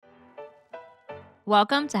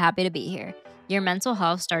Welcome to Happy to Be Here, your mental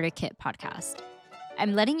health starter kit podcast.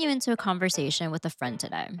 I'm letting you into a conversation with a friend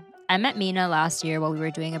today. I met Minna last year while we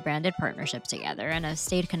were doing a branded partnership together and have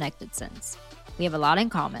stayed connected since. We have a lot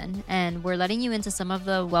in common, and we're letting you into some of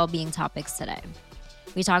the well-being topics today.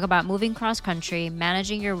 We talk about moving cross-country,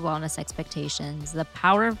 managing your wellness expectations, the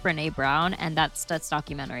power of Brené Brown, and that Stutz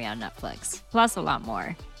documentary on Netflix, plus a lot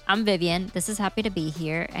more. I'm Vivian, this is Happy to Be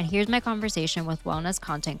Here, and here's my conversation with wellness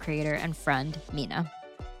content creator and friend, Minna.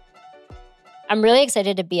 I'm really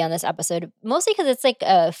excited to be on this episode, mostly because it's like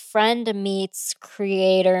a friend meets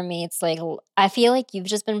creator meets, like, I feel like you've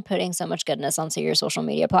just been putting so much goodness onto your social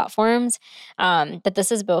media platforms that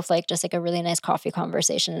this is both like just like a really nice coffee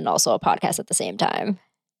conversation and also a podcast at the same time.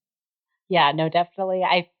 Yeah, no, definitely.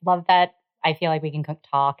 I love that. I feel like we can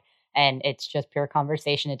talk and it's just pure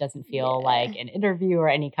conversation. It doesn't feel like an interview or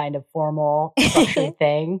any kind of formal structured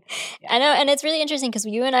thing. Yeah. I know. And it's really interesting because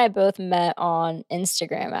you and I both met on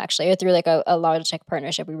Instagram, actually, through like a Logitech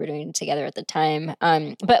partnership we were doing together at the time.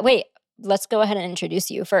 But wait, let's go ahead and introduce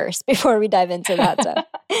you first before we dive into that stuff.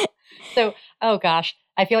 So, oh gosh,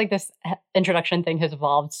 I feel like this introduction thing has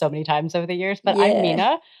evolved so many times over the years, but I'm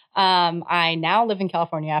Minna. I now live in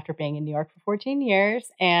California after being in New York for 14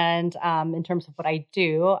 years. And in terms of what I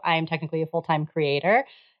do, I'm technically a full-time creator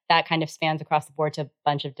that kind of spans across the board to a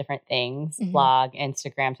bunch of different things, blog,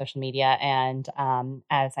 Instagram, social media. And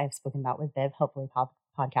as I've spoken about with Viv, hopefully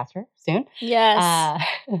podcaster soon. Yes.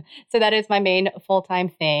 So that is my main full-time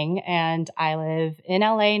thing. And I live in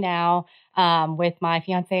LA now with my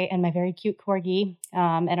fiance and my very cute corgi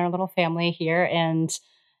and our little family here. And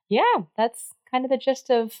yeah, that's kind of the gist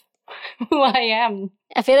of who I am.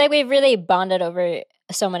 I feel like we've really bonded over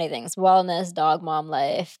so many things: wellness, dog mom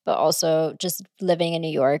life, but also just living in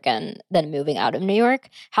New York and then moving out of New York.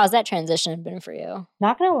 How's that transition been for you?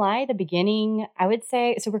 Not gonna lie, the beginning, I would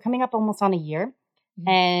say, so we're coming up almost on a year.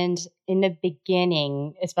 And in the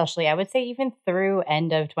beginning, especially, I would say even through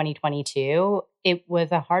end of 2022, it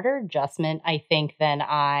was a harder adjustment, I think, than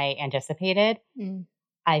I anticipated.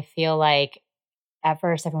 I feel like at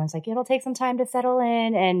first everyone's like, it'll take some time to settle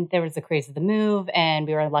in. And there was the craze of the move. And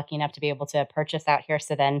we were lucky enough to be able to purchase out here.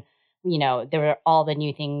 So then, you know, there were all the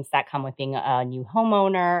new things that come with being a new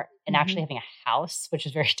homeowner and actually having a house, which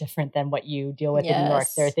is very different than what you deal with in New York.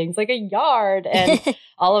 There are things like a yard and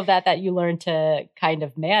all of that you learn to kind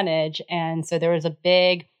of manage. And so there was a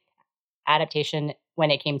big adaptation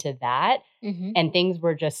when it came to that. And things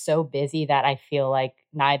were just so busy that I feel like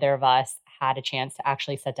neither of us had a chance to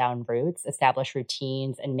actually set down roots, establish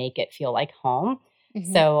routines, and make it feel like home.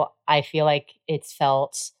 So I feel like it's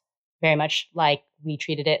felt very much like we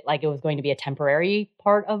treated it like it was going to be a temporary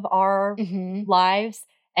part of our lives.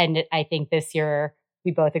 And I think this year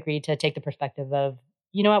we both agreed to take the perspective of,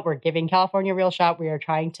 you know what, we're giving California a real shot. We are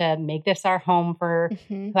trying to make this our home for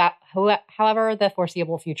however the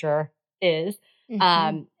foreseeable future is.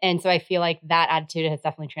 And so I feel like that attitude has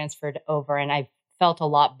definitely transferred over, and I've felt a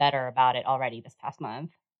lot better about it already this past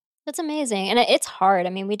month. That's amazing. And it's hard.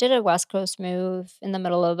 I mean, we did a West Coast move in the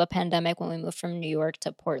middle of a pandemic when we moved from New York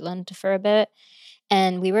to Portland for a bit.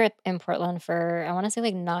 And we were in Portland for, I want to say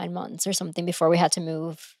like 9 months or something before we had to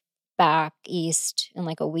move back east in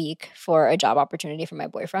like a week for a job opportunity for my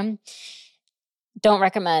boyfriend. Don't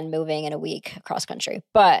recommend moving in a week cross country,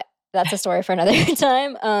 but that's a story for another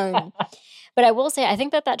time. But I will say, I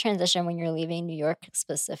think that transition when you're leaving New York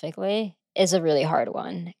specifically is a really hard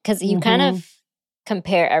one because you kind of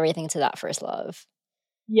compare everything to that first love.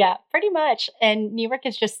 Yeah, pretty much. And New York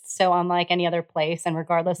is just so unlike any other place. And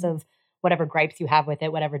regardless of whatever gripes you have with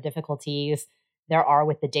it, whatever difficulties there are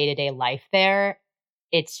with the day-to-day life there,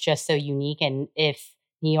 it's just so unique. And if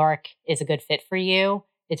New York is a good fit for you,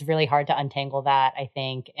 it's really hard to untangle that, I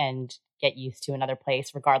think, and get used to another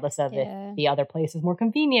place, regardless of if the other place is more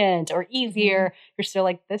convenient or easier. You're still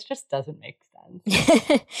like, this just doesn't make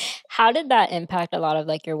sense. How did that impact a lot of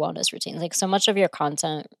like your wellness routines? Like so much of your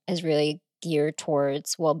content is really geared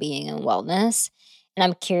towards well-being and wellness. And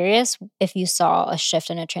I'm curious if you saw a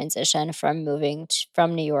shift and a transition from moving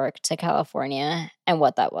from New York to California and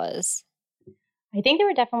what that was. I think there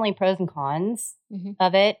were definitely pros and cons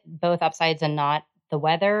of it, both upsides and not. The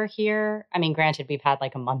weather here, I mean, granted, we've had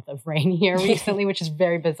like a month of rain here recently, which is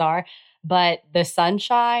very bizarre, but the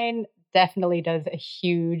sunshine definitely does a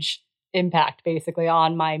huge impact basically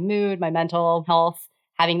on my mood, my mental health.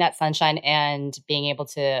 Having that sunshine and being able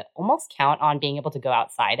to almost count on being able to go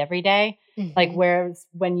outside every day. Like whereas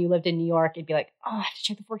when you lived in New York, it'd be like, oh, I have to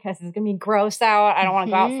check the forecast. It's going to be gross out. I don't want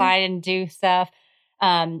to go outside and do stuff.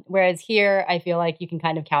 Whereas here, I feel like you can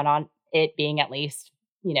kind of count on it being at least,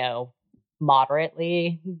 you know,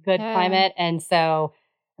 moderately good climate. And so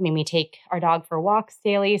I mean, we take our dog for walks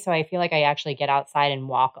daily. So I feel like I actually get outside and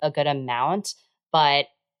walk a good amount. But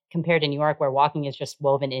compared to New York, where walking is just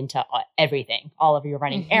woven into everything, all of your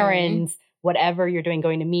running Mm-hmm. errands, whatever you're doing,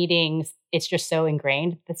 going to meetings, it's just so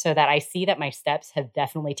ingrained so that I see that my steps have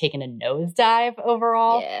definitely taken a nosedive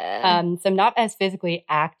overall. Yeah. So I'm not as physically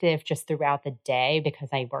active just throughout the day because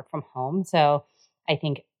I work from home. So I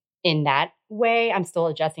think in that way, I'm still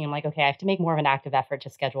adjusting. I'm like, okay, I have to make more of an active effort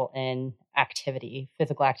to schedule in activity,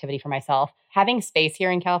 physical activity for myself. Having space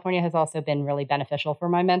here in California has also been really beneficial for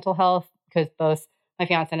my mental health because both my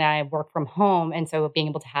fiance and I work from home. And so being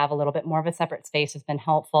able to have a little bit more of a separate space has been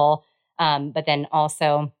helpful. But then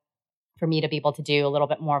also for me to be able to do a little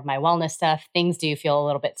bit more of my wellness stuff, things do feel a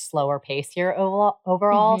little bit slower pace here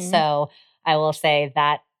overall. Mm-hmm. So I will say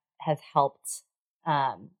that has helped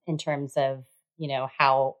in terms of,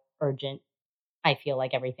 how urgent I feel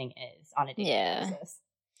like everything is on a daily Yeah. basis.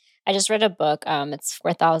 I just read a book. It's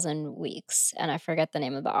 4,000 Weeks, and I forget the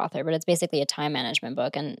name of the author, but it's basically a time management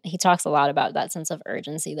book. And he talks a lot about that sense of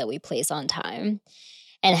urgency that we place on time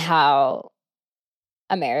and how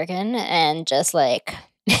American and just like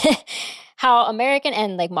how American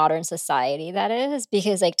and like modern society that is,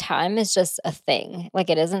 because like time is just a thing. Like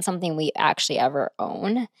it isn't something we actually ever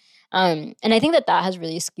own. And I think that that has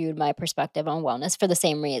really skewed my perspective on wellness for the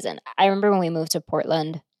same reason. I remember when we moved to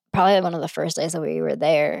Portland, probably one of the first days that we were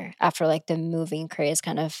there after like the moving craze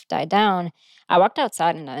kind of died down, I walked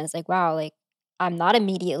outside and I was like, wow, like I'm not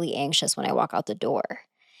immediately anxious when I walk out the door.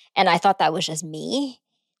 And I thought that was just me.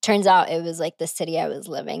 Turns out it was like the city I was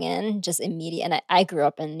living in, just immediate. And I grew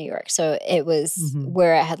up in New York. So it was Hmm.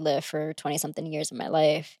 where I had lived for 20 something years of my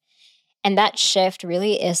life. And that shift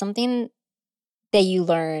really is something that you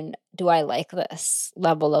learn. Do I like this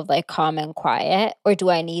level of like calm and quiet, or do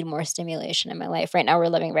I need more stimulation in my life? Right now, we're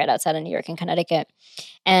living right outside of New York in Connecticut.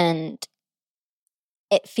 And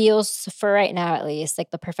it feels, for right now at least,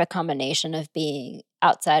 like the perfect combination of being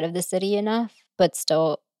outside of the city enough, but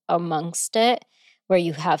still amongst it, where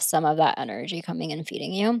you have some of that energy coming and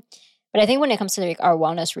feeding you. But I think when it comes to like our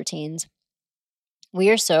wellness routines, we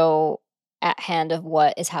are so at hand of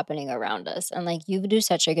what is happening around us. And like you do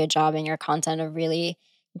such a good job in your content of really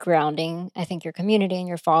grounding, I think, your community and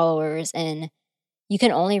your followers. And you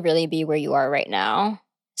can only really be where you are right now.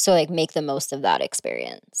 So like make the most of that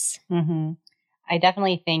experience. Hmm. I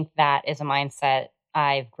definitely think that is a mindset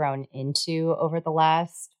I've grown into over the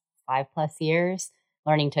last 5+ years,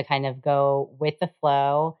 learning to kind of go with the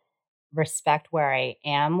flow, respect where I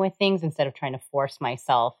am with things instead of trying to force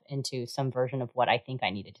myself into some version of what I think I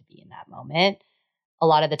needed to be in that moment. A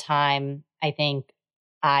lot of the time, I think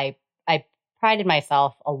I prided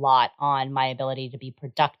myself a lot on my ability to be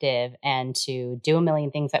productive and to do a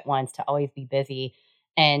million things at once, to always be busy.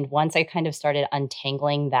 And once I kind of started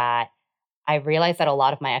untangling that, I realized that a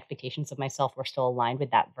lot of my expectations of myself were still aligned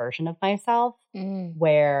with that version of myself, Mm.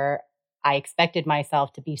 where I expected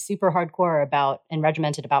myself to be super hardcore about and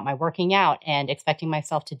regimented about my working out and expecting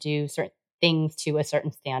myself to do certain things to a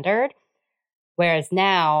certain standard. Whereas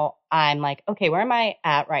now I'm like, okay, where am I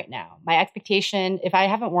at right now? My expectation, if I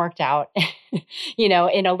haven't worked out,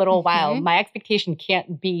 in a little while, Hmm. my expectation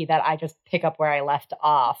can't be that I just pick up where I left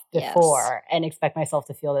off Yes. before and expect myself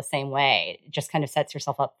to feel the same way. It just kind of sets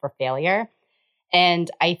yourself up for failure.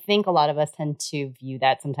 And I think a lot of us tend to view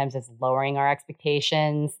that sometimes as lowering our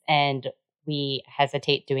expectations. And we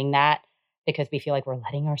hesitate doing that because we feel like we're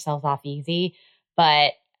letting ourselves off easy.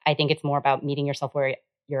 But I think it's more about meeting yourself where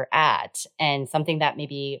you're at. And something that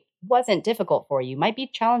maybe wasn't difficult for you might be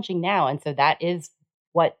challenging now. And so that is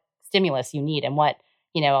what stimulus you need and what,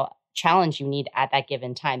 challenge you need at that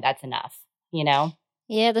given time. That's enough.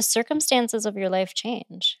 Yeah, the circumstances of your life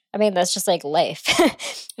change. I mean, that's just like life,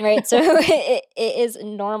 right? So it is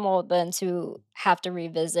normal then to have to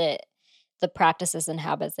revisit the practices and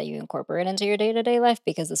habits that you incorporate into your day to day life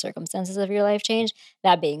because the circumstances of your life change.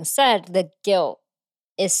 That being said, the guilt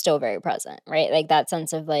is still very present, right? Like that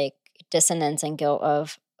sense of like dissonance and guilt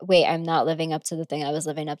of, wait, I'm not living up to the thing I was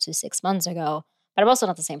living up to 6 months ago, but I'm also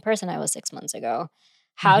not the same person I was 6 months ago.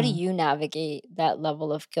 How do Mhm. you navigate that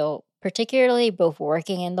level of guilt, particularly both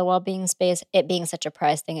working in the well being space, it being such a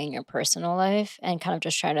prized thing in your personal life, and kind of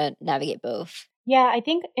just trying to navigate both? Yeah, I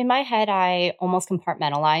think in my head, I almost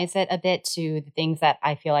compartmentalize it a bit to the things that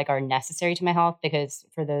I feel like are necessary to my health. Because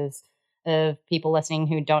for those of people listening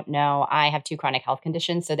who don't know, I have two chronic health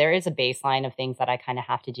conditions. So there is a baseline of things that I kind of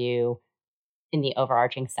have to do in the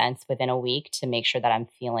overarching sense within a week to make sure that I'm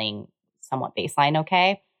feeling somewhat baseline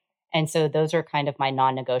okay. And so those are kind of my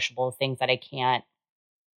non negotiables, things that I can't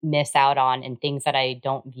miss out on and things that I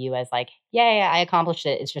don't view as like, yeah, I accomplished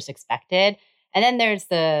it. It's just expected. And then there's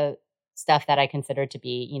the stuff that I consider to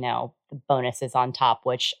be, the bonuses on top,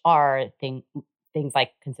 which are things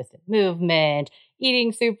like consistent movement,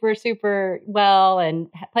 eating super, super well, and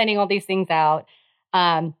planning all these things out.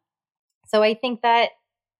 Um, so I think that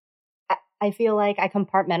I feel like I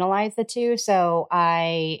compartmentalize the two. So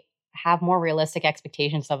I have more realistic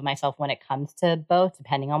expectations of myself when it comes to both,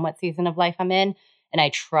 depending on what season of life I'm in. And I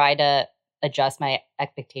try to adjust my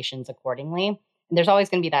expectations accordingly. And there's always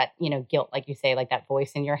going to be that, guilt, like you say, like that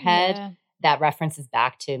voice in your head Yeah. that references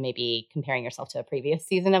back to maybe comparing yourself to a previous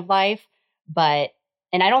season of life.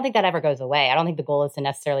 And I don't think that ever goes away. I don't think the goal is to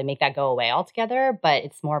necessarily make that go away altogether, but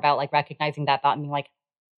it's more about like recognizing that thought and being like,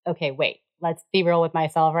 okay, wait, let's be real with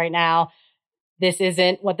myself right now. This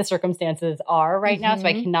isn't what the circumstances are right now. So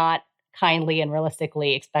I Mhm. cannot kindly and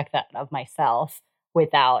realistically expect that of myself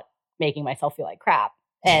without making myself feel like crap.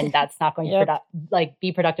 And that's not going to Yep.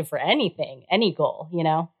 be productive for anything, any goal.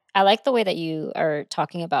 I like the way that you are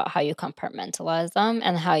talking about how you compartmentalize them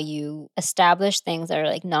and how you establish things that are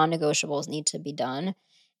like non-negotiables need to be done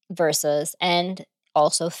versus and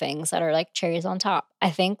also things that are like cherries on top. I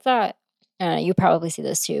think that you probably see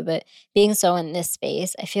this too, but being so in this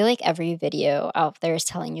space, I feel like every video out there is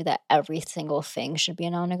telling you that every single thing should be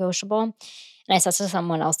a non-negotiable. And I said to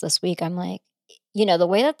someone else this week, I'm like, the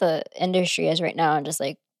way that the industry is right now and just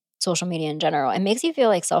like social media in general, it makes you feel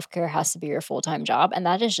like self-care has to be your full-time job. And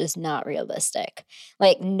that is just not realistic.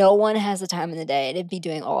 Like no one has the time in the day to be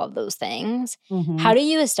doing all of those things. Hmm. How do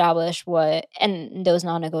you establish what and those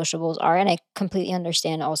non-negotiables are? And I completely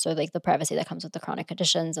understand also like the privacy that comes with the chronic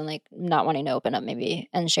conditions and like not wanting to open up maybe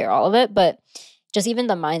and share all of it, but just even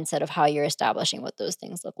the mindset of how you're establishing what those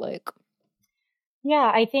things look like.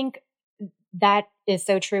 Yeah, I think that is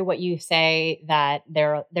so true what you say, that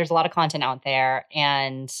there's a lot of content out there,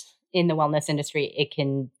 and in the wellness industry it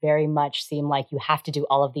can very much seem like you have to do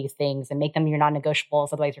all of these things and make them your non-negotiables,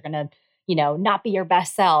 otherwise you're going to not be your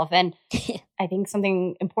best self. And I think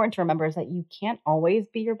something important to remember is that you can't always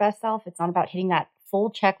be your best self. It's not about hitting that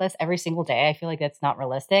full checklist every single day. I feel like that's not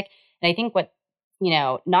realistic. And I think what,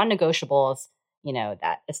 non-negotiables,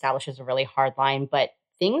 that establishes a really hard line, but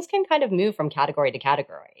things can kind of move from category to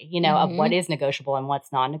category, of what Mhm. is negotiable and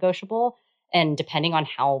what's non-negotiable. And depending on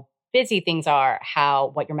how busy things are,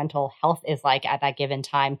 what your mental health is like at that given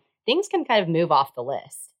time, things can kind of move off the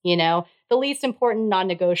list. The least important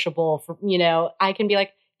non-negotiable for, I can be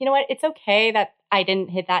like, you know what? It's okay that I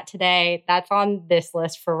didn't hit that today. That's on this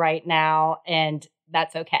list for right now, and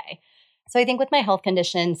that's okay. So I think with my health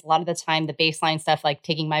conditions, a lot of the time, the baseline stuff like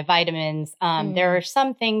taking my vitamins, there Mm. are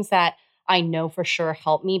some things that I know for sure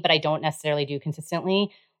help me, but I don't necessarily do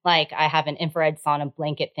consistently. Like I have an infrared sauna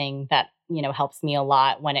blanket thing that, helps me a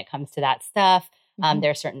lot when it comes to that stuff. Mhm.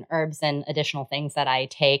 There are certain herbs and additional things that I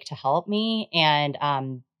take to help me. And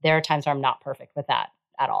there are times where I'm not perfect with that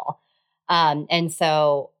at all. And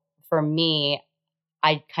so for me,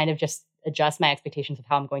 I kind of just adjust my expectations of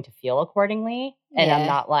how I'm going to feel accordingly. And I'm Yeah.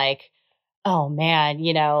 not like, oh man,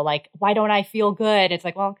 like, why don't I feel good? It's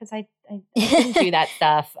like, well, because I didn't do that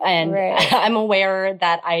stuff. And Right. I'm aware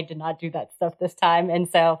that I did not do that stuff this time. And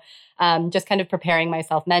so just kind of preparing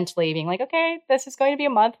myself mentally, being like, okay, this is going to be a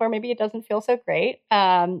month where maybe it doesn't feel so great.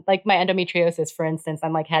 Like my endometriosis, for instance,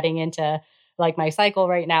 I'm like heading into like my cycle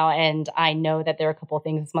right now. And I know that there are a couple of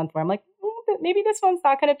things this month where I'm like, but maybe this one's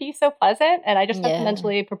not going to be so pleasant. And I just have to Yeah.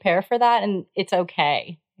 mentally prepare for that. And it's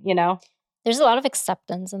okay. There's a lot of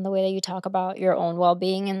acceptance in the way that you talk about your own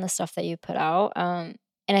well-being and the stuff that you put out, and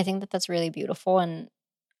I think that that's really beautiful and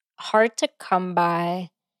hard to come by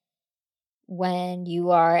when you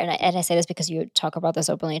are and I say this because you talk about this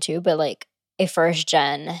openly too, but, like, a first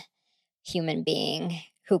gen human being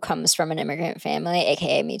who comes from an immigrant family,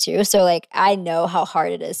 AKA me too, so, like, I know how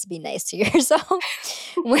hard it is to be nice to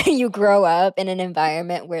yourself when you grow up in an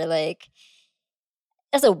environment where, like,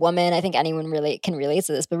 as a woman, I think anyone really can relate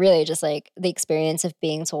to this, but really just like the experience of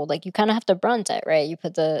being told like you kind of have to brunt it, right? You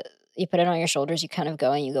put it on your shoulders, you kind of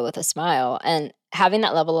go and you go with a smile. And having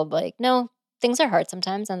that level of like, no, things are hard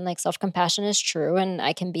sometimes and like self-compassion is true and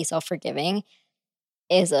I can be self-forgiving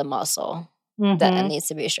is a muscle that Hmm. needs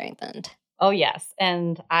to be strengthened. Oh, yes.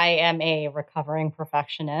 And I am a recovering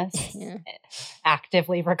perfectionist, Yeah.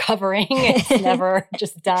 actively recovering. It's never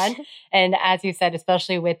just done. And as you said,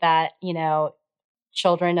 especially with that,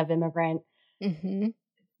 children of immigrant Mhm.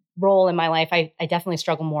 role in my life, I definitely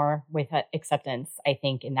struggle more with acceptance, I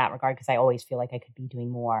think, in that regard, because I always feel like I could be doing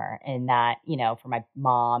more and that, for my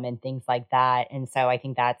mom and things like that. And so I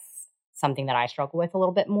think that's something that I struggle with a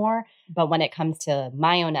little bit more. But when it comes to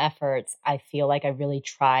my own efforts, I feel like I really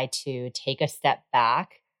try to take a step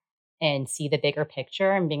back and see the bigger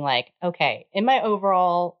picture and being like, okay, in my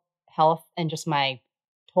overall health and just my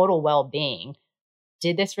total well-being.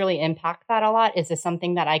 Did this really impact that a lot? Is this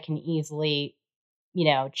something that I can easily,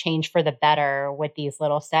 change for the better with these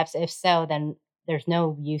little steps? If so, then there's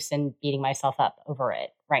no use in beating myself up over it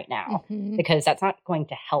right now because that's not going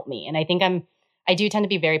to help me. And I do tend to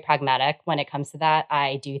be very pragmatic when it comes to that.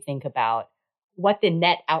 I do think about what the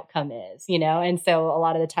net outcome is, And so a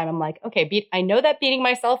lot of the time I'm like, okay, I know that beating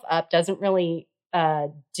myself up doesn't really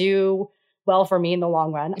do well for me in the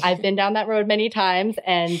long run. I've been down that road many times,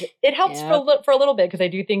 and it helps for a little bit because I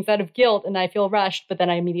do things out of guilt and I feel rushed, but then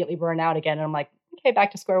I immediately burn out again. And I'm like, okay,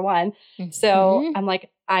 back to square one. So I'm like,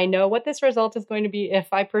 I know what this result is going to be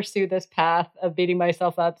if I pursue this path of beating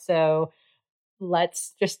myself up. So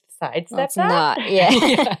let's just sidestep that. Not,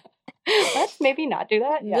 yeah. Let's maybe not do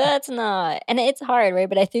that. Yeah. That's not. And it's hard, right?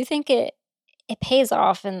 But I do think it pays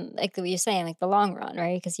off in, like what you're saying, like the long run,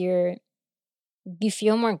 right? Because you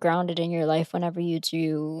feel more grounded in your life whenever you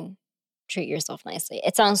do treat yourself nicely.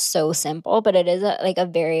 It sounds so simple, but it is a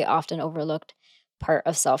very often overlooked part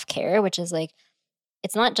of self-care, which is like,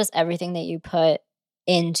 it's not just everything that you put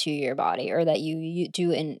into your body or that you do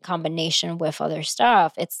in combination with other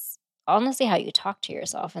stuff. It's honestly how you talk to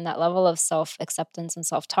yourself, and that level of self-acceptance and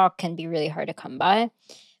self-talk can be really hard to come by.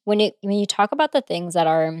 When you talk about the things that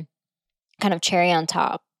are kind of cherry on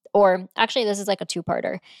top, or actually this is like a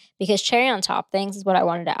two-parter, because cherry on top things is what I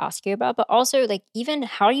wanted to ask you about, but also like even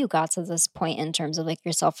how you got to this point in terms of like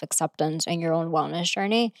your self-acceptance and your own wellness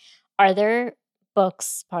journey. Are there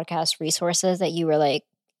books, podcasts, resources that you were like,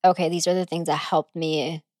 okay, these are the things that helped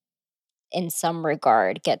me in some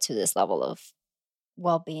regard get to this level of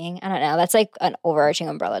well-being? I don't know. That's like an overarching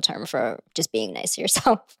umbrella term for just being nice to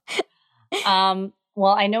yourself.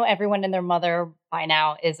 Well, I know everyone and their mother by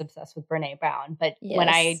now is obsessed with Brené Brown, but when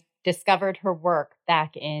I discovered her work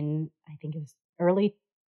back in, I think it was it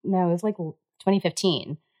was like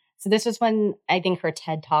 2015. So this was when I think her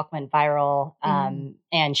TED Talk went viral,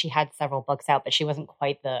 and she had several books out, but she wasn't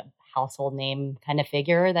quite the household name kind of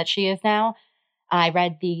figure that she is now. I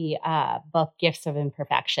read the book Gifts of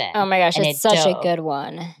Imperfection. Oh my gosh, it's such a good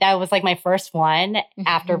one. That was like my first one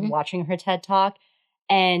after watching her TED Talk.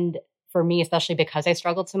 And for me, especially because I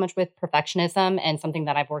struggled so much with perfectionism, and something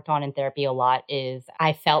that I've worked on in therapy a lot is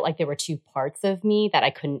I felt like there were two parts of me that I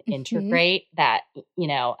couldn't integrate that,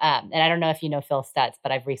 and I don't know if you know Phil Stutz,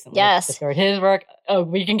 but I've recently discovered his work. Oh,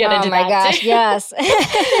 we can get into that. Oh my gosh, yes.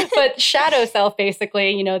 But shadow self,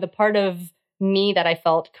 basically, the part of me that I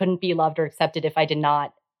felt couldn't be loved or accepted if I did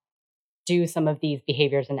not do some of these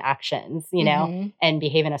behaviors and actions, and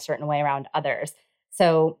behave in a certain way around others.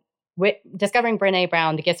 So with discovering Brené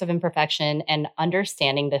Brown, The Gifts of Imperfection, and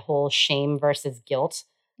understanding the whole shame versus guilt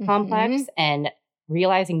complex, and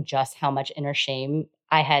realizing just how much inner shame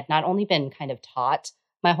I had not only been kind of taught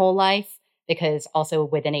my whole life, because also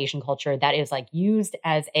within Asian culture, that is like used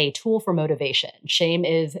as a tool for motivation. Shame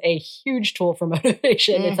is a huge tool for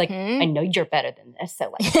motivation. It's like, I know you're better than this,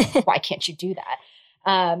 so like, why can't you do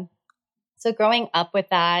that? So growing up with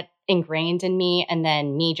that ingrained in me, and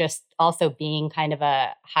then me just also being kind of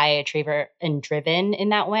a high achiever and driven in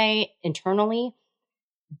that way internally,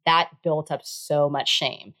 that built up so much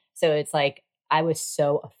shame. So it's like I was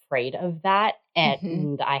so afraid of that,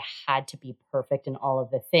 and I had to be perfect in all of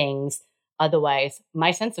the things. Otherwise, my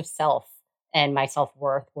sense of self and my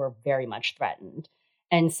self-worth were very much threatened.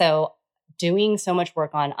 And so doing so much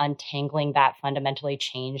work on untangling that fundamentally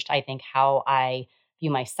changed, I think, how I view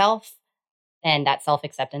myself and that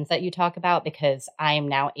self-acceptance that you talk about, because I am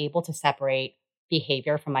now able to separate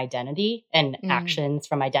behavior from identity and actions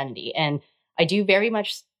from identity. And I do very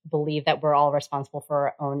much believe that we're all responsible for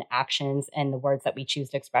our own actions and the words that we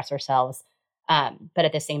choose to express ourselves. But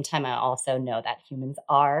at the same time, I also know that humans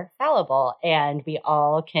are fallible, and we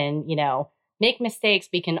all can, make mistakes.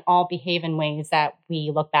 We can all behave in ways that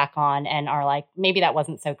we look back on and are like, maybe that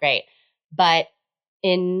wasn't so great. But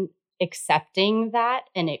in accepting that,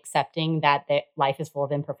 and accepting that life is full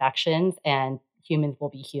of imperfections and humans will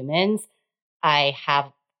be humans, I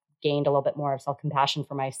have gained a little bit more of self-compassion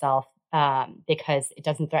for myself, because it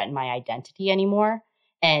doesn't threaten my identity anymore.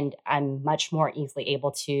 And I'm much more easily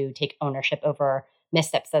able to take ownership over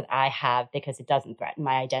missteps that I have, because it doesn't threaten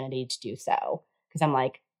my identity to do so. Because I'm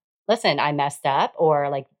like, listen, I messed up, or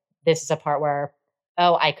like, this is a part where,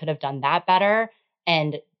 oh, I could have done that better.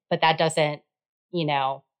 But that doesn't,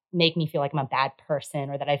 make me feel like I'm a bad person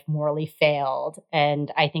or that I've morally failed.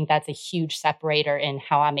 And I think that's a huge separator in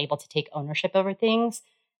how I'm able to take ownership over things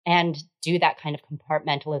and do that kind of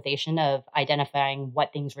compartmentalization of identifying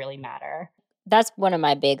what things really matter. That's one of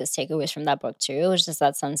my biggest takeaways from that book too, was just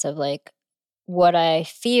that sense of like, what I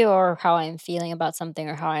feel or how I'm feeling about something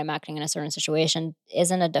or how I'm acting in a certain situation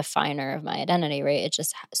isn't a definer of my identity, right? It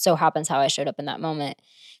just so happens how I showed up in that moment.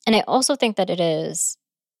 And I also think that it is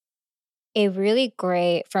a really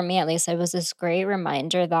great, for me at least, it was this great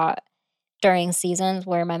reminder that during seasons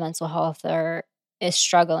where my mental health is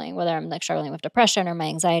struggling, whether I'm like struggling with depression or my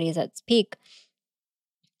anxiety is at its peak,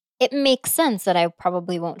 it makes sense that I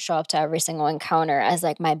probably won't show up to every single encounter as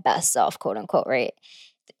like my best self, quote unquote, right?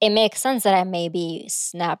 It makes sense that I maybe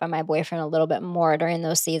snap at my boyfriend a little bit more during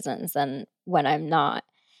those seasons than when I'm not.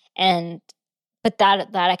 And but that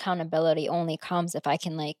accountability only comes if I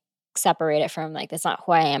can like separate it from like it's not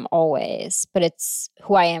who I am always, but it's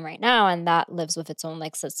who I am right now, and that lives with its own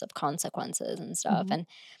like sets of consequences and stuff. Mhm. And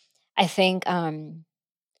I think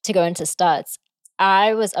to go into Stutz,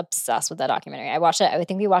 I was obsessed with that documentary. I watched it. I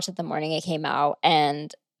think we watched it the morning it came out,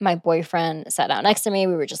 and my boyfriend sat down next to me.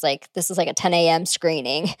 We were just like, this is like a 10 a.m.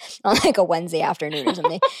 screening on like a Wednesday afternoon or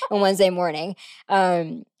something, on Wednesday morning.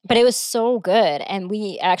 But it was so good. And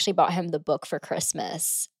we actually bought him the book for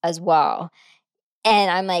Christmas as well. And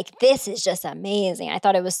I'm like, this is just amazing. I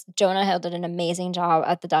thought it was, Jonah Hill did an amazing job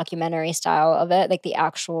at the documentary style of it. Like the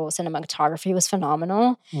actual cinematography was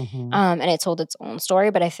phenomenal. Mhm. And it told its own story.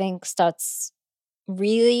 But I think Stutz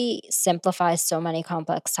really simplifies so many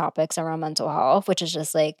complex topics around mental health, which is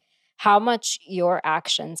just like how much your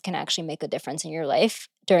actions can actually make a difference in your life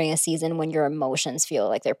during a season when your emotions feel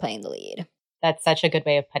like they're playing the lead. That's such a good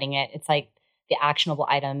way of putting it. It's like the actionable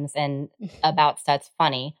items. And about Stutz,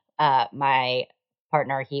 funny, my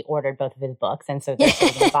partner, he ordered both of his books. And so they're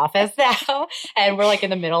sitting in his office now. And we're like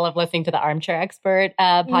in the middle of listening to the Armchair Expert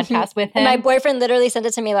podcast with And my him. boyfriend literally sent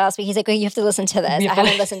it to me last week. He's like, well, you have to listen to this. I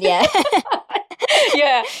haven't listened yet.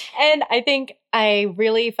 Yeah. And I think I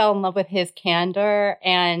really fell in love with his candor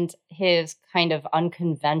and his kind of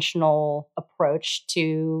unconventional approach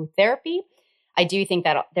to therapy. I do think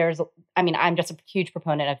that I'm just a huge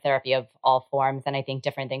proponent of therapy of all forms. And I think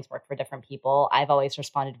different things work for different people. I've always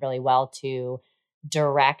responded really well to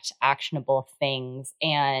direct, actionable things.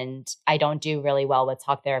 And I don't do really well with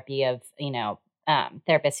talk therapy of,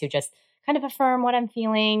 therapists who just kind of affirm what I'm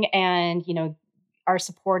feeling and, are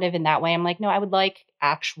supportive in that way. I'm like, no, I would like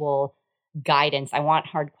actual guidance. I want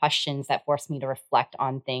hard questions that force me to reflect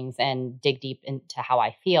on things and dig deep into how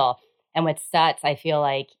I feel. And with Stutz, I feel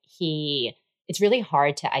like it's really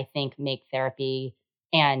hard to, I think, make therapy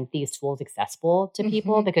and these tools accessible to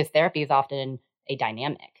people because therapy is often a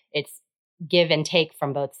dynamic. It's give and take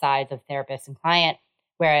from both sides of therapist and client.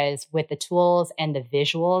 Whereas with the tools and the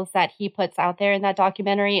visuals that he puts out there in that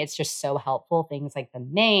documentary, it's just so helpful. Things like the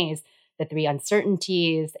maze, the three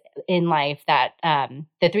uncertainties in life, that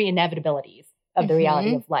the three inevitabilities of the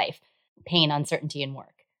reality of life, pain, uncertainty, and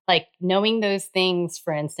work. Like knowing those things,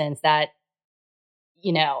 for instance, that,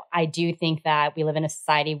 I do think that we live in a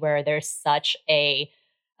society where there's such a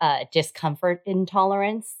discomfort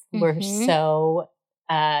intolerance. We're so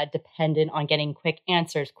dependent on getting quick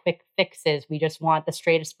answers, quick fixes. We just want the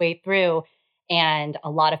straightest way through. And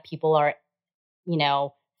a lot of people are,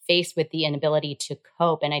 faced with the inability to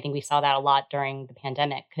cope. And I think we saw that a lot during the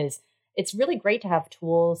pandemic because it's really great to have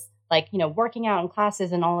tools like, working out in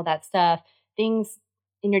classes and all of that stuff, things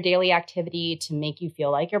in your daily activity to make you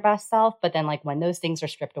feel like your best self. But then like when those things are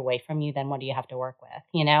stripped away from you, then what do you have to work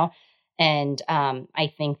with, And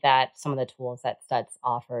I think that some of the tools that Stutz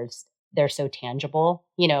offers, they're so tangible,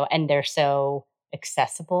 and they're so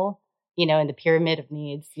accessible, in the pyramid of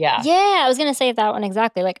needs. Yeah. Yeah, I was going to say that one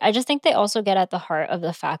exactly. Like, I just think they also get at the heart of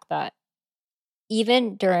the fact that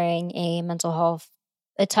even during a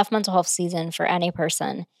tough mental health season for any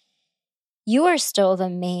person, you are still the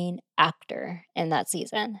main actor in that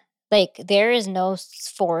season. Like, there is no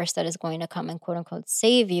force that is going to come and quote unquote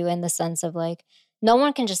save you in the sense of like, no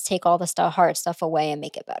one can just take all the hard stuff away and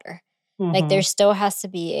make it better. Like, there still has to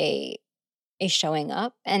be a showing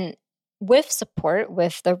up, and with support,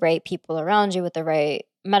 with the right people around you, with the right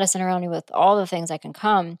medicine around you, with all the things that can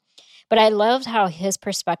come. But I loved how his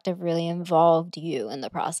perspective really involved you in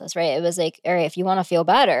the process, right? It was like, all right, if you want to feel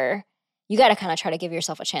better, you got to kind of try to give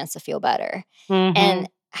yourself a chance to feel better. And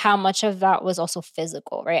how much of that was also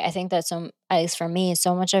physical, right? I think that at least for me,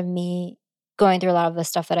 so much of me going through a lot of the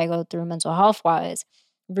stuff that I go through mental health wise,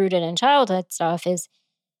 rooted in childhood stuff, is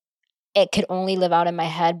it could only live out in my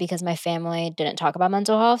head because my family didn't talk about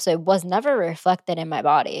mental health. So it was never reflected in my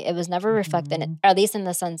body. It was never reflected, at least in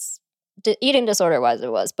the sense, eating disorder wise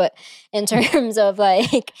it was. But in terms of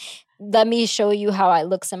like, let me show you how it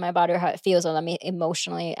looks in my body or how it feels, or let me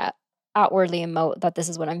emotionally, outwardly emote that this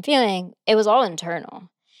is what I'm feeling. It was all internal.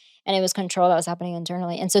 and it was control that was happening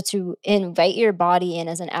internally. And so to invite your body in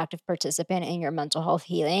as an active participant in your mental health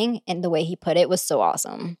healing, and the way he put it was so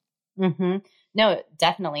awesome. Mm-hmm. No,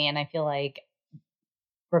 definitely. And I feel like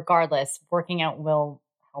regardless, working out will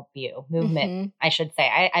help you. Movement, Mm-hmm. I should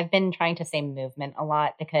say. I've been trying to say movement a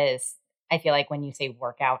lot because I feel like when you say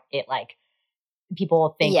workout, it like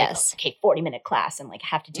people think like, oh, Yes. okay, 40-minute class and like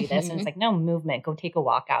have to do this. And Mm-hmm. it's like, no, movement, go take a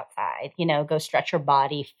walk outside, go stretch your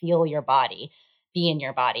body, feel your body, be in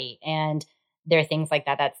your body. And there are things like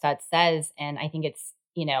that that says. And I think it's,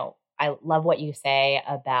 I love what you say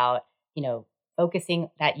about, focusing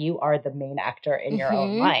that you are the main actor in your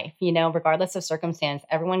own Mm-hmm. life, regardless of circumstance,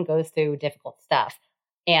 everyone goes through difficult stuff.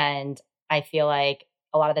 And I feel like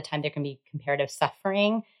a lot of the time there can be comparative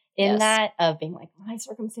suffering in Yes. that of being like, my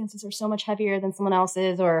circumstances are so much heavier than someone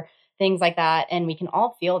else's or things like that. And we can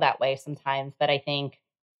all feel that way sometimes. But I think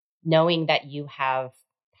knowing that you have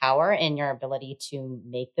power in your ability to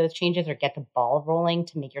make those changes or get the ball rolling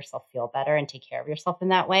to make yourself feel better and take care of yourself in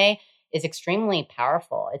that way is extremely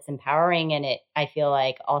powerful. It's empowering. And it, I feel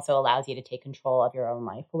like, also allows you to take control of your own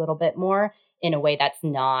life a little bit more in a way that's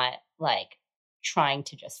not like trying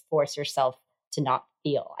to just force yourself to not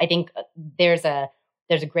feel. I think there's a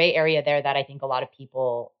gray area there that I think a lot of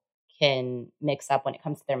people can mix up when it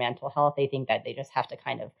comes to their mental health. They think that they just have to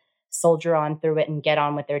kind of soldier on through it and get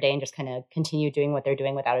on with their day and just kind of continue doing what they're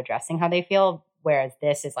doing without addressing how they feel. Whereas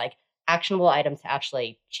this is like actionable items to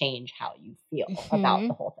actually change how you feel about Mm-hmm.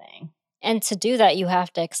 the whole thing. And to do that, you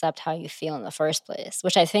have to accept how you feel in the first place,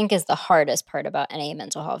 which I think is the hardest part about any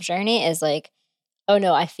mental health journey is like, oh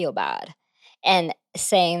no, I feel bad. And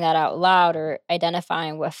saying that out loud or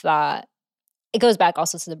identifying with that, it goes back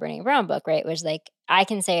also to the Brené Brown book, right? Which like I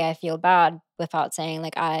can say I feel bad without saying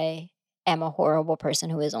like I am a horrible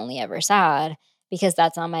person who is only ever sad, because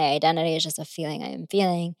that's not my identity. It's just a feeling I am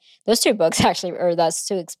feeling. Those two books actually, or those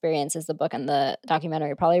two experiences, the book and the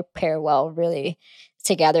documentary, probably pair well really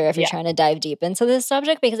together if you're Yeah. trying to dive deep into this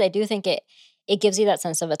subject, because I do think it gives you that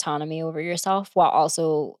sense of autonomy over yourself while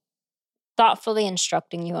also thoughtfully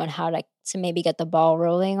instructing you on how to maybe get the ball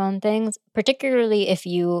rolling on things, particularly if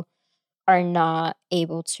you are not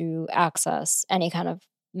able to access any kind of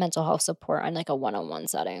mental health support on like a one-on-one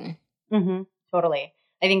setting. Mm-hmm. Totally.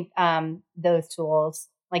 I think those tools,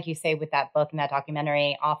 like you say with that book and that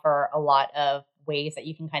documentary, offer a lot of ways that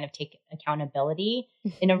you can kind of take accountability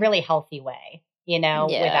in a Mhm. really healthy way,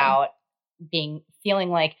 Yeah. without feeling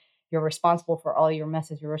like you're responsible for all your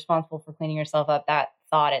messes, you're responsible for cleaning yourself up. That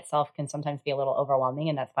thought itself can sometimes be a little overwhelming.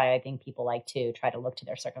 And that's why I think people like to try to look to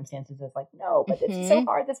their circumstances as like, no, but this is so Mhm.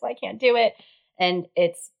 hard. That's why I can't do it. And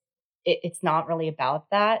it's not really about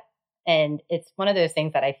that. And it's one of those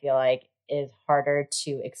things that I feel like is harder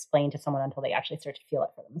to explain to someone until they actually start to feel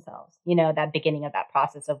it for themselves. That beginning of that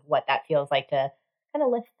process of what that feels like to kind of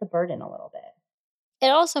lift the burden a little bit. It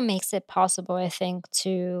also makes it possible, I think,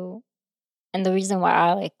 to and the reason why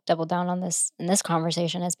I like double down on this in this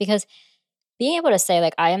conversation is because being able to say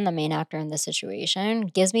like I am the main actor in this situation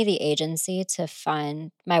gives me the agency to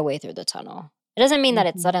find my way through the tunnel. It doesn't mean that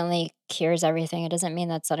it Mhm. suddenly cures everything. It doesn't mean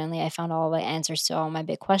that suddenly I found all the answers to all my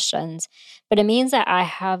big questions, but it means that I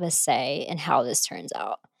have a say in how this turns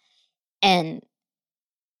out. And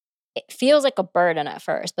it feels like a burden at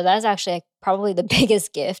first, but that's actually like probably the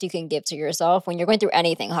biggest gift you can give to yourself when you're going through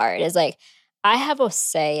anything hard is like, I have a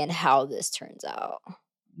say in how this turns out.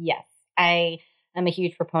 Yes. I am a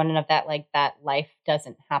huge proponent of that. Like that life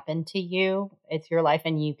doesn't happen to you. It's your life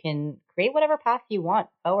and you can create whatever path you want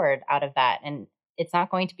forward out of that. And it's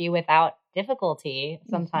not going to be without difficulty Mhm.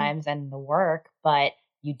 sometimes and the work, but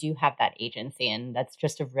you do have that agency. And that's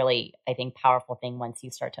just a really, I think, powerful thing once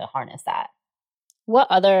you start to harness that. What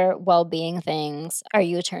other well being things are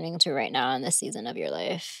you turning to right now in this season of your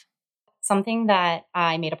life? Something that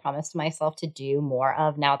I made a promise to myself to do more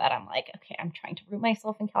of now that I'm like, okay, I'm trying to root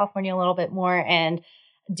myself in California a little bit more and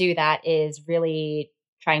do that is really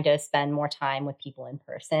trying to spend more time with people in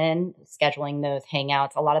person, scheduling those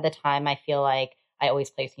hangouts. A lot of the time I feel like I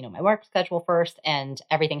always place, my work schedule first and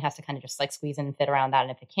everything has to kind of just like squeeze in and fit around that.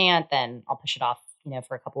 And if it can't, then I'll push it off,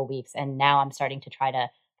 for a couple of weeks. And now I'm starting to try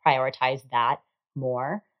to prioritize that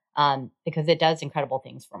more because it does incredible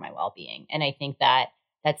things for my well-being. And I think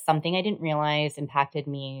that's something I didn't realize impacted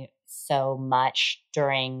me so much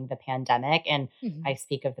during the pandemic. And I Mhm.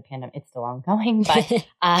 speak of the pandemic, it's still ongoing,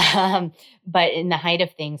 but in the height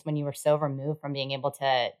of things, when you were so removed from being able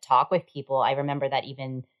to talk with people, I remember that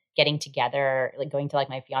even getting together, like going to like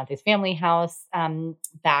my fiance's family house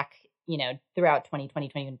back, throughout 2020,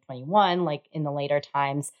 2021, like in the later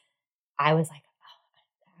times, I was like,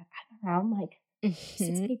 oh, I'm around like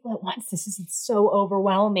 6 Mhm. people at once. This is so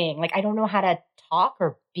overwhelming. Like, I don't know how to talk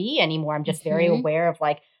or be anymore. I'm just very aware of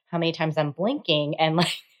like how many times I'm blinking and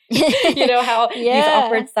like, how these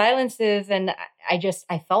awkward silences. And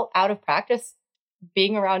I felt out of practice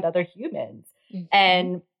being around other humans.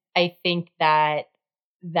 And I think that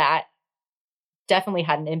definitely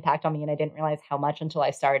had an impact on me. And I didn't realize how much until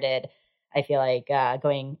I started, I feel like,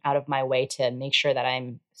 going out of my way to make sure that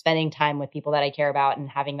I'm spending time with people that I care about and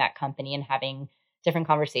having that company and having different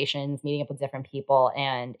conversations, meeting up with different people.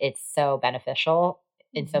 And it's so beneficial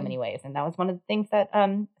in so many ways. And that was one of the things that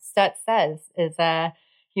Stutz says is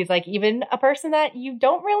he's like, even a person that you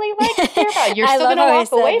don't really like or care about, you're still going to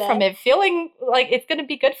walk away from it feeling like it's going to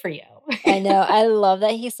be good for you. I know. I love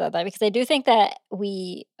that he said that because I do think that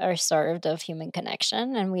we are starved of human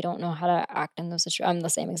connection and we don't know how to act in those situations. I'm the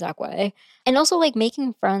same exact way. And also like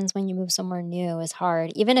making friends when you move somewhere new is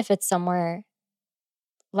hard, even if it's somewhere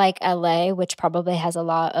like LA, which probably has a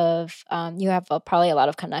lot of, you have probably a lot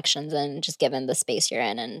of connections and just given the space you're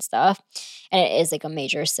in and stuff. And it is like a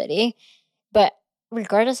major city. But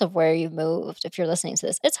regardless of where you've moved, if you're listening to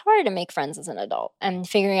this, it's hard to make friends as an adult and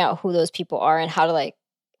figuring out who those people are and how to like,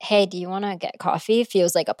 hey, do you want to get coffee?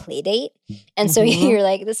 Feels like a play date. And so you're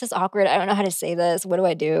like, this is awkward. I don't know how to say this. What do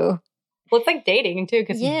I do? Well, it's like dating too,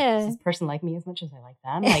 because does this person like me as much as I like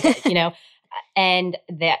them? Like, and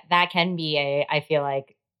that can be I feel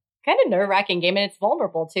like, kind of nerve-wracking game. And it's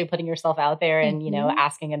vulnerable too, putting yourself out there and,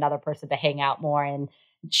 asking another person to hang out more and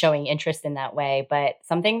showing interest in that way. But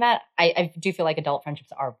something that I do feel like adult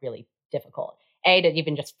friendships are really difficult. To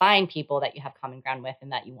even just find people that you have common ground with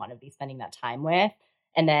and that you want to be spending that time with.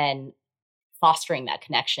 And then fostering that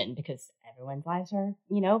connection because everyone's lives are,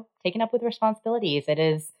 taken up with responsibilities. It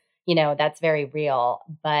is, that's very real.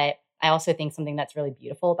 But I also think something that's really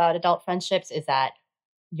beautiful about adult friendships is that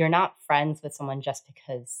you're not friends with someone just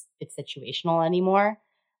because it's situational anymore.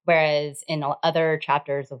 Whereas in other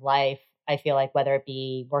chapters of life, I feel like whether it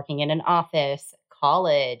be working in an office,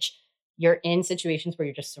 college, you're in situations where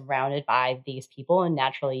you're just surrounded by these people and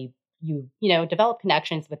naturally you develop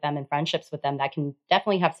connections with them and friendships with them that can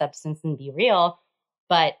definitely have substance and be real.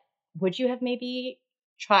 But would you have maybe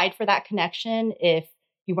tried for that connection if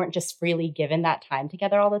you weren't just freely given that time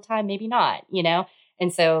together all the time? Maybe not,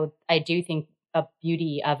 And so I do think a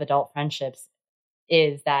beauty of adult friendships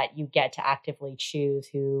is that you get to actively choose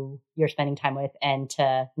who you're spending time with and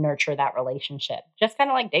to nurture that relationship, just kind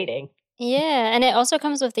of like dating. Yeah. And it also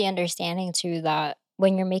comes with the understanding too that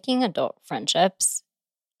when you're making adult friendships,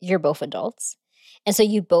 you're both adults. And so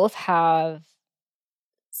you both have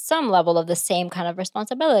some level of the same kind of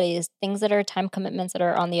responsibilities, things that are time commitments that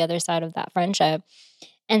are on the other side of that friendship.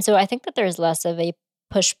 And so I think that there's less of a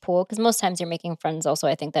push pull because most times you're making friends also,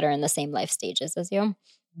 I think, that are in the same life stages as you.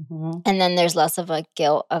 And then there's less of a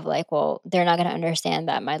guilt of like, well, they're not going to understand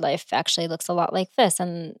that my life actually looks a lot like this.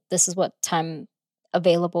 And this is what time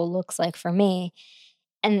available looks like for me.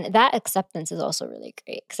 And that acceptance is also really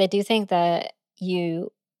great because I do think that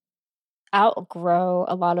you outgrow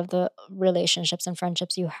a lot of the relationships and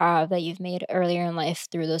friendships you have that you've made earlier in life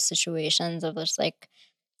through those situations of just like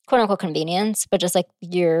quote unquote convenience, but just like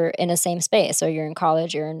you're in the same space. So you're in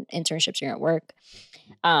college, you're in internships, you're at work.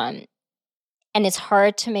 And it's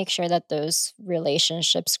hard to make sure that those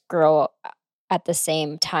relationships grow at the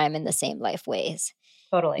same time in the same life ways.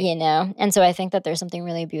 Totally. And so I think that there's something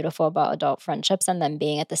really beautiful about adult friendships and them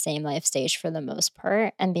being at the same life stage for the most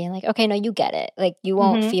part and being like, okay, no, you get it. Like you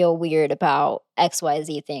won't feel weird about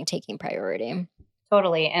XYZ thing taking priority.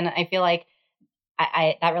 Totally. And I feel like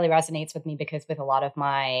I that really resonates with me because with a lot of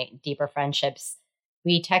my deeper friendships,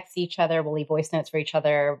 we text each other, we'll leave voice notes for each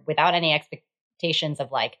other without any expectations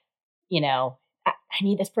of like, I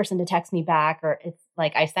need this person to text me back, or it's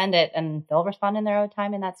like I send it and they'll respond in their own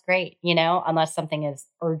time and that's great, unless something is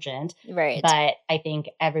urgent. Right. But I think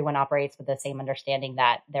everyone operates with the same understanding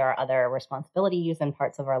that there are other responsibilities and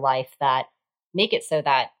parts of our life that make it so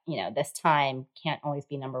that, this time can't always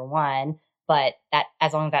be number one. But that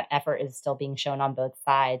as long as that effort is still being shown on both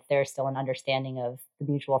sides, there's still an understanding of the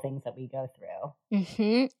mutual things that we go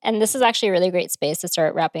through. And this is actually a really great space to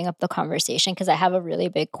start wrapping up the conversation because I have a really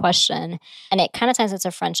big question and it kind of ties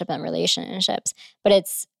into friendship and relationships. But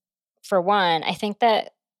it's, for one, I think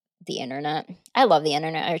that the internet, I love the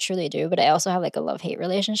internet, I truly do. But I also have like a love-hate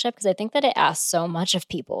relationship because I think that it asks so much of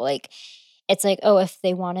people. Like, it's like, oh, if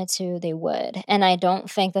they wanted to, they would. And I don't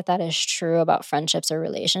think that that is true about friendships or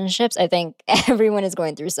relationships. I think everyone is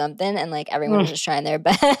going through something and like everyone is just trying their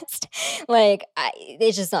best.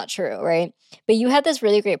 It's just not true, right? But you had this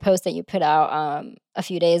really great post that you put out a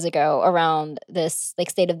few days ago around this like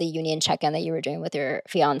State of the Union check-in that you were doing with your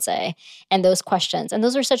fiance and those questions. And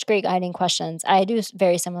those are such great guiding questions. I do a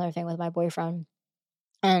very similar thing with my boyfriend.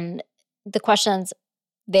 And the questions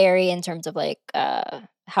vary in terms of like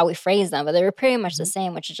how we phrase them, but they were pretty much the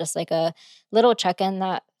same, which is just like a little check-in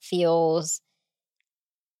that feels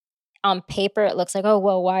on paper, it looks like, oh,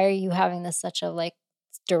 well, why are you having this such a like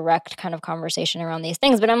direct kind of conversation around these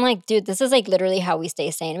things? But I'm like, dude, this is like literally how we stay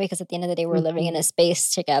sane, because at the end of the day, we're living in a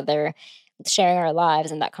space together, sharing our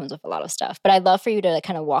lives, and that comes with a lot of stuff. But I'd love for you to like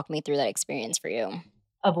kind of walk me through that experience for you.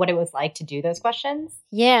 Of what it was like to do those questions?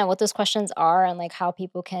 Yeah, what those questions are and like how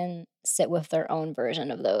people can sit with their own version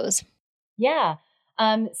of those. Yeah.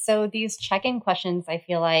 So these check-in questions, I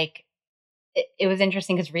feel like it was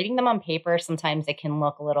interesting because reading them on paper, sometimes it can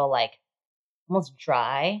look a little like almost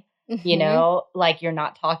dry, like you're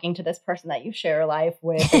not talking to this person that you share life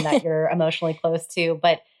with and that you're emotionally close to.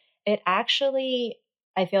 But it actually,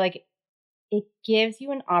 I feel like it gives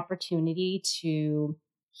you an opportunity to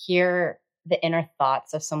hear the inner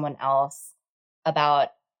thoughts of someone else about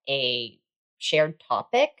a shared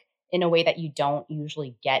topic in a way that you don't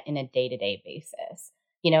usually get in a day-to-day basis.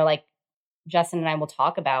 Like Justin and I will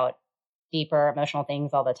talk about deeper emotional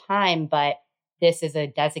things all the time, but this is a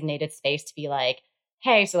designated space to be like,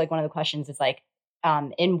 hey, so like one of the questions is like,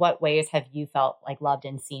 in what ways have you felt like loved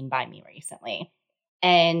and seen by me recently?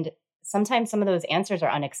 And sometimes some of those answers are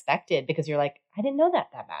unexpected because you're like, I didn't know that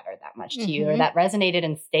mattered that much to you, or that resonated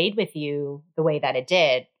and stayed with you the way that it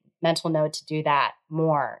did. Mental note to do that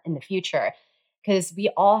more in the future, because we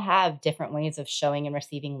all have different ways of showing and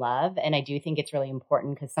receiving love. And I do think it's really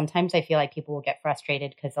important, because sometimes I feel like people will get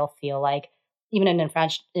frustrated because they'll feel like, even in a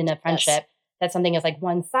friendship, that something is like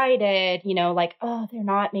one-sided, like, oh, they're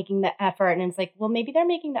not making the effort. And it's like, well, maybe they're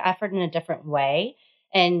making the effort in a different way.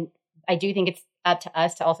 And I do think it's up to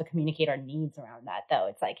us to also communicate our needs around that, though.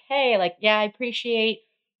 It's like, hey, like, yeah, I appreciate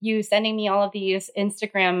you sending me all of these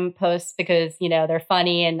Instagram posts because, they're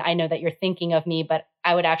funny and I know that you're thinking of me, but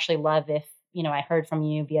I would actually love if, I heard from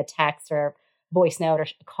you via text or voice note or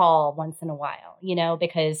call once in a while,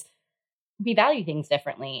 because we value things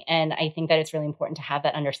differently. And I think that it's really important to have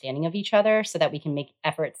that understanding of each other so that we can make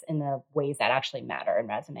efforts in the ways that actually matter and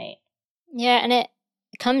resonate. Yeah, and it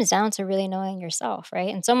comes down to really knowing yourself,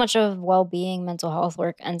 right? And so much of well-being, mental health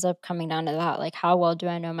work ends up coming down to that. Like, how well do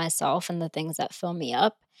I know myself and the things that fill me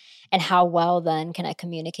up? And how well then can I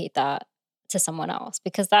communicate that to someone else?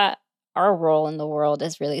 Because our role in the world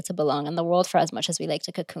is really to belong in the world, for as much as we like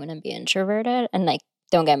to cocoon and be introverted. And like,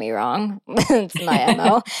 don't get me wrong, it's my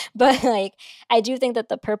MO. But like, I do think that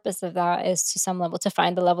the purpose of that is to some level to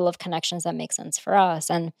find the level of connections that make sense for us.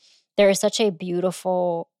 And there is such a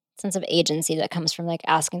beautiful sense of agency that comes from like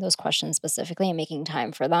asking those questions specifically and making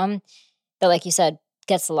time for them that, like you said,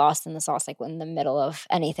 gets lost in the sauce, like in the middle of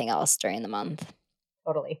anything else during the month.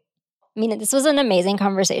 Totally. I mean, this was an amazing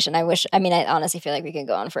conversation. I honestly feel like we could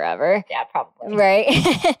go on forever. Yeah, probably. Right.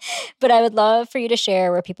 But I would love for you to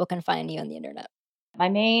share where people can find you on the internet. My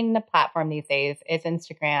main platform these days is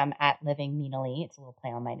Instagram at Living Minna Lee. It's a little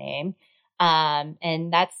play on my name.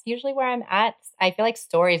 And that's usually where I'm at. I feel like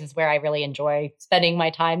stories is where I really enjoy spending my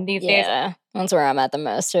time these days. Yeah, that's where I'm at the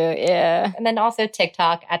most too. Yeah. And then also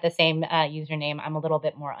TikTok at the same username. I'm a little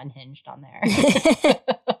bit more unhinged on there.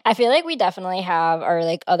 I feel like we definitely have our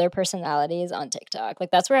like other personalities on TikTok. Like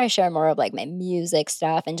that's where I share more of like my music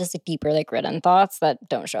stuff and just like deeper like written thoughts that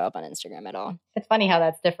don't show up on Instagram at all. It's funny how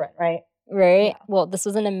that's different, right? Right. Yeah. Well, this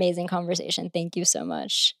was an amazing conversation. Thank you so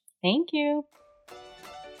much. Thank you.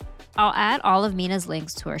 I'll add all of Minna's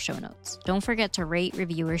links to our show notes. Don't forget to rate,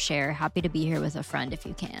 review, or share. Happy to be here with a friend if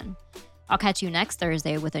you can. I'll catch you next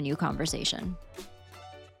Thursday with a new conversation.